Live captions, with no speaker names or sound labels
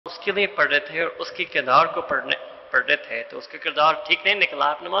उसके लिए पढ़ रहे थे और उसके किरदार को पढ़ रहे थे, तो उसका किरदार ठीक नहीं निकला,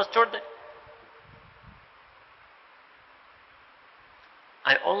 आप नमाज छोड़ दें.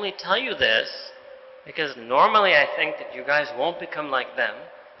 I only tell you this because normally I think that you guys won't become like them.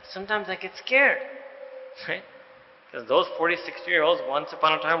 Sometimes I get scared, right? Because those 40, 60-year-olds once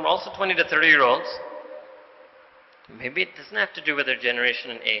upon a time were also 20 to 30-year-olds. Maybe it doesn't have to do with their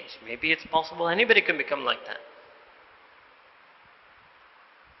generation and age. Maybe it's possible anybody can become like that.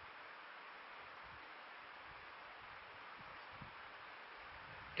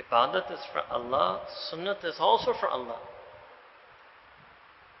 Ibadat is for Allah, sunnat is also for Allah.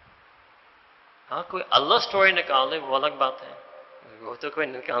 हाँ, कोई अल्लाह story निकाल दे वो अलग बात है, वो तो कोई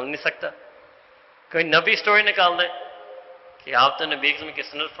निकाल नहीं सकता. कोई नबी स्टोरी निकाल दे कि आप तो नबी किस्म की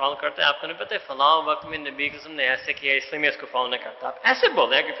सुन्नत फॉलो करते हैं, आपको नहीं पता है फलां वक्त में नबी किस्म ने ऐसे किया इसलिए मैं इसको फॉलो नहीं करता. आप ऐसे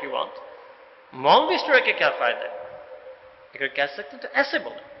बोले इफ यू वांट. मौलवी स्टोरी के क्या फायदा है? अगर कह सकते तो ऐसे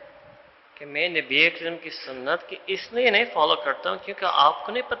बोले कि मैं नबी किस्म की सुन्नत की इसलिए नहीं फॉलो करता हूँ क्योंकि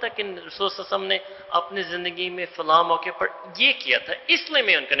आपको नहीं पता कि रसूल सल्लल्लाहु अलैहि वसल्लम ने अपनी जिंदगी में फलां मौके पर ये किया था इसलिए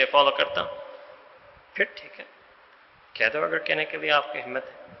मैं उनको नहीं फॉलो करता हूँ. फिर ठीक है, कह दो अगर कहने के लिए आपकी हिम्मत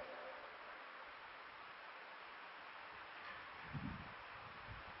है.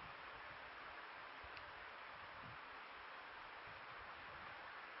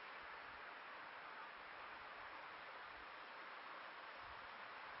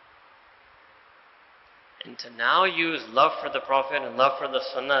 And to now use love for the Prophet and love for the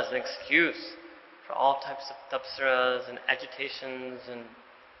Sunnah as an excuse for all types of tabsiras and agitations and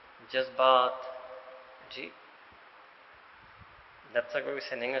jazbat. Gee, that's like what we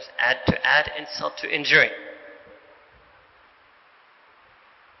say in English, add insult to injury.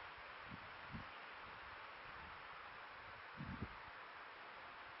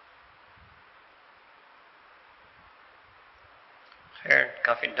 खैर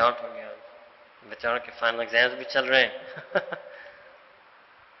काफी doubt हो गया, बच्चों के final exams भी चल रहे हैं.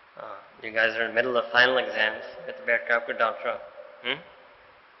 You guys are in the middle of final exams, मैं तो बैठ कर आपको डाउट रहा.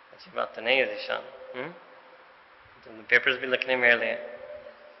 अच्छी बात तो नहीं है ज़ीशान. तुमने पेपर्स भी लिखने मेरे लिए.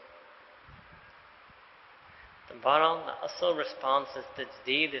 तो बहरहाल the asl response is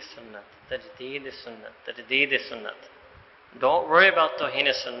tajdeed is sunnat, tajdeed is sunnat, tajdeed is sunnat. Don't worry about tawheen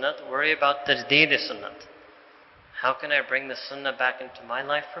is sunnat, worry about tajdeed is sunnat. How can I bring the sunnah back into my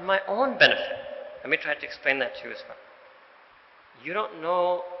life for my own benefit? Let me try to explain that to you as well. You don't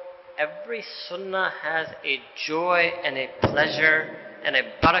know, every sunnah has a joy and a pleasure and a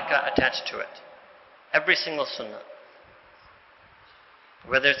barakah attached to it. Every single sunnah.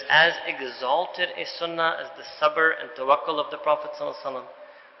 Whether it's as exalted a sunnah as the sabr and tawakkul of the Prophet ﷺ,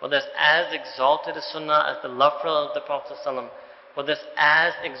 whether it's as exalted a sunnah as the love for the Prophet ﷺ, whether it's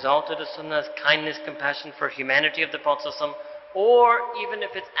as exalted a sunnah as kindness, compassion for humanity of the Prophet ﷺ, or even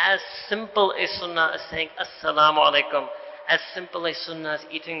if it's as simple a sunnah as saying assalamu alaikum, as simple a sunnah as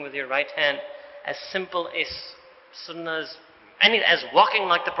eating with your right hand, as simple a sunnah as walking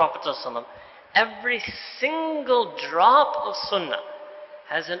like the Prophet ﷺ. Every single drop of sunnah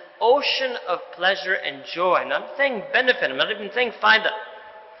has an ocean of pleasure and joy. I'm not saying benefit, I'm not even saying faida.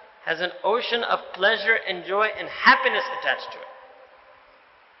 Has an ocean of pleasure and joy and happiness attached to it.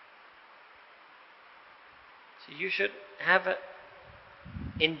 So you should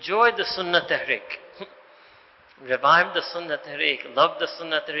enjoy the sunnah tahriq. Revive the sunnah tahriq, love the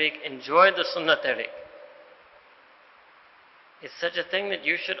sunnah tahriq, enjoy the sunnah tahriq. It's such a thing that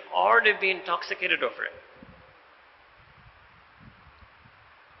you should already be intoxicated over it.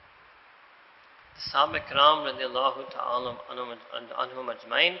 The Sahaba Ikram radiallahu ta'ala anhum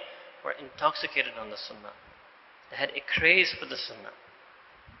ajmain were intoxicated on the sunnah. They had a craze for the sunnah.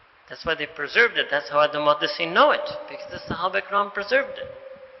 That's why they preserved it. That's how the Muhaddisin know it, because the Sahaba Ikram preserved it.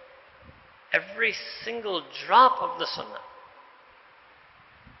 Every single drop of the sunnah.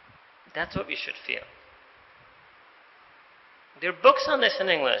 That's what we should feel. There are books on this in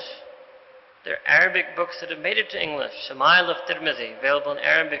English. There are Arabic books that have made it to English. Shama'il of Tirmizi, available in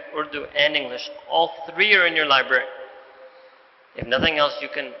Arabic, Urdu, and English. All three are in your library. If nothing else, you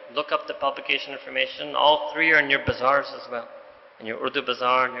can look up the publication information. All three are in your bazaars as well. In your Urdu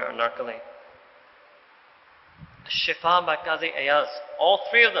bazaar and your Anarkali. Shifa by Qazi Ayaz. All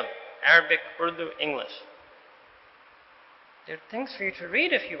three of them. Arabic, Urdu, English. There are things for you to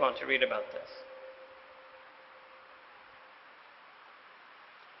read if you want to read about this.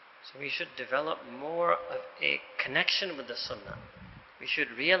 So we should develop more of a connection with the Sunnah. We should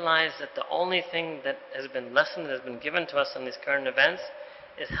realize that the only thing that has been lesson that has been given to us in these current events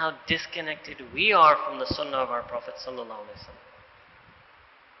is how disconnected we are from the Sunnah of our Prophet sallallahu alaihi wasallam.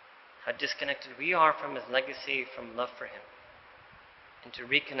 How disconnected we are from his legacy, from love for him. and to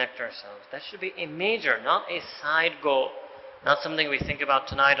reconnect ourselves. That should be a major, not a side goal. Not something we think about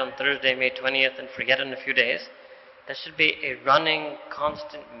tonight on Thursday, May 20th, and forget in a few days. That should be a running,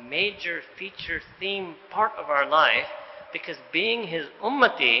 constant, major feature, theme part of our life, because being His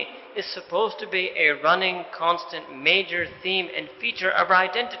ummati is supposed to be a running, constant, major theme and feature of our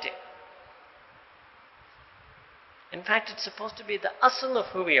identity. In fact, it's supposed to be the asl of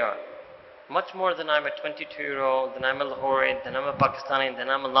who we are. Much more than I'm a 22-year-old, than I'm a Lahori, than I'm a Pakistani, than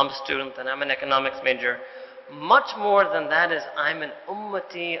I'm a lump student, than I'm an economics major. Much more than that is I'm an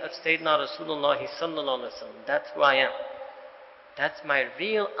ummati of Sayyidina Rasulullah sallallahu alayhi wasallam. That's who I am. That's my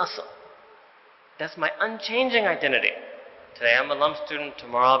real asl. That's my unchanging identity. Today I'm a lump student,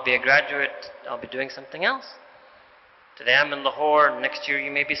 tomorrow I'll be a graduate, I'll be doing something else. Today I'm in Lahore, next year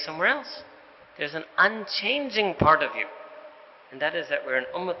you may be somewhere else. There's an unchanging part of you. And that is that we're an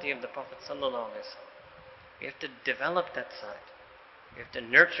ummati of the Prophet sallallahu alayhi wasallam. We have to develop that side. We have to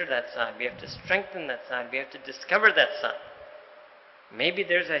nurture that side. We have to strengthen that side. We have to discover that side. Maybe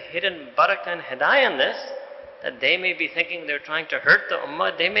there's a hidden barakah and hidayah in this, that they may be thinking they're trying to hurt the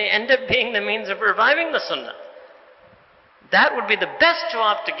ummah. They may end up being the means of reviving the sunnah. That would be the best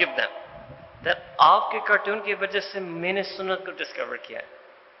jawab to give them. That aapke cartoon ki wajah se maine sunnat ko discover kiya.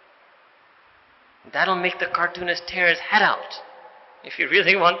 That'll make the cartoonist tear his head out. If you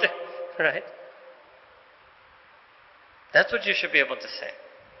really want to, right? That's what you should be able to say.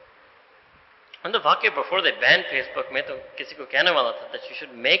 On the waqi, before they banned Facebook, main to kisi ko kehne wala tha that you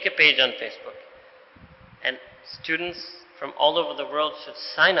should make a page on Facebook. And students from all over the world should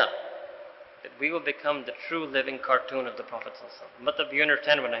sign up, that we will become the true living cartoon of the Prophet ﷺ. But you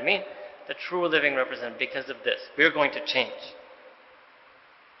understand what I mean? The true living represent, because of this, we're going to change.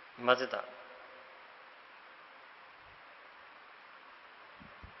 Mazidar.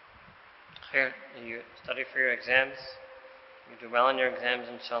 You study for your exams. You do well in your exams,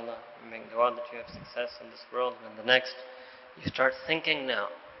 inshallah. You make dua that you have success in this world and in the next. You start thinking now,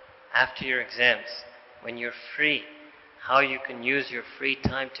 after your exams, when you're free, how you can use your free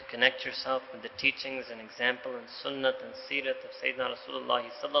time to connect yourself with the teachings and example and sunnat and seerat of Sayyidina Rasulullah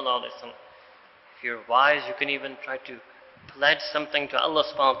sallallahu alayhi wasallam. If you're wise, you can even try to pledge something to Allah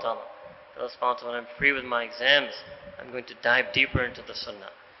subhanahu wa ta'ala. Allah subhanahu wa ta'ala, when I'm free with my exams, I'm going to dive deeper into the sunnah.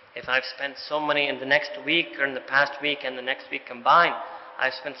 If I've spent so many in the next week or in the past week and the next week combined,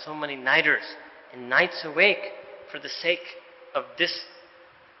 I've spent so many nighters and nights awake for the sake of this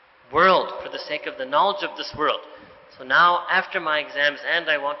world, for the sake of the knowledge of this world. So now, after my exams end,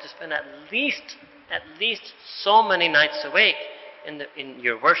 I want to spend at least so many nights awake in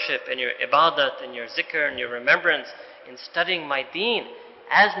your worship, in your ibadat, in your zikr, in your remembrance, in studying my deen.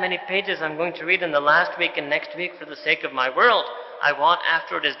 As many pages I'm going to read in the last week and next week for the sake of my world, I want,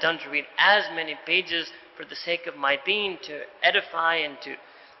 after it is done, to read as many pages for the sake of my deen, to edify and to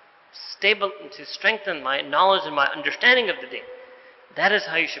strengthen my knowledge and my understanding of the deen. That is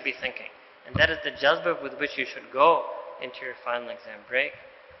how you should be thinking. And that is the jazbah with which you should go into your final exam break.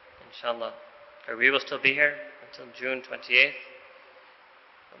 Inshallah. Or we will still be here until June 28th.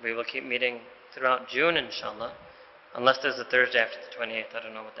 We will keep meeting throughout June, inshallah. Unless there's a Thursday after the 28th. I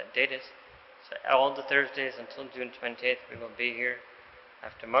don't know what that date is. So all the Thursdays until June 28th, we will be here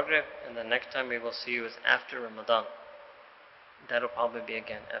after Maghrib. And the next time we will see you is after Ramadan. That'll probably be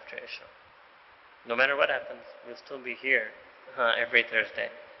again after Isha. No matter what happens, we'll still be here every Thursday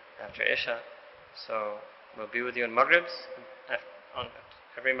after Isha. So we'll be with you in Maghribs, on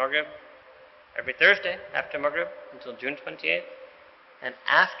every Maghrib, every Thursday after Maghrib until June 28th. And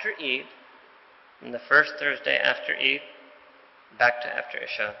after Eid, on the first Thursday after Eid, back to after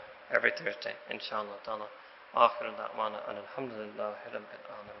Isha, every Thursday, inshallah ta'ala. Akhiru da'wana alhamdulillahi rabbil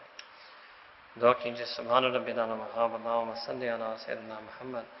alamin. Dua कीजिए सुभान रब्बिल आला Allahumma salli ala sayyidina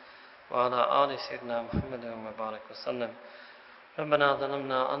Muhammad wa ala ali sayyidina Muhammad wa barik wa sallam. ربنا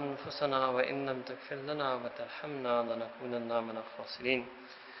ظلمنا أنفسنا وإن لم تغفر لنا وترحمنا لنكونن من الخاسرين.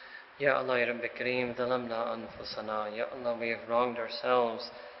 Ya Allah, Ya Rabbi Kareem, ظلمنا أنفسنا. Ya Allah, we have wronged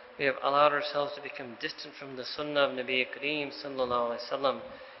ourselves. We have allowed ourselves to become distant from the sunnah of Nabi Kareem sallallahu alayhi wasallam.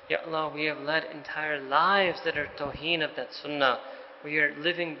 Ya Allah, we have led entire lives that are tawheen of that sunnah. We are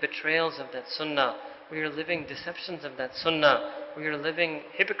living betrayals of that sunnah. We are living deceptions of that sunnah. We are living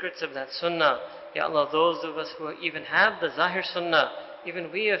hypocrites of that sunnah. Ya Allah, those of us who even have the zahir sunnah, even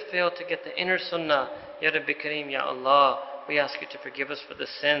we have failed to get the inner sunnah. Ya Rabbi Kareem, Ya Allah, we ask you to forgive us for the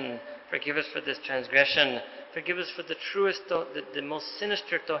sin, forgive us for this transgression, forgive us for the truest, the most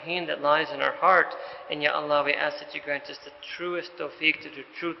sinister tawheen that lies in our heart. And Ya Allah, we ask that you grant us the truest tawfiq to do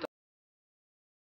true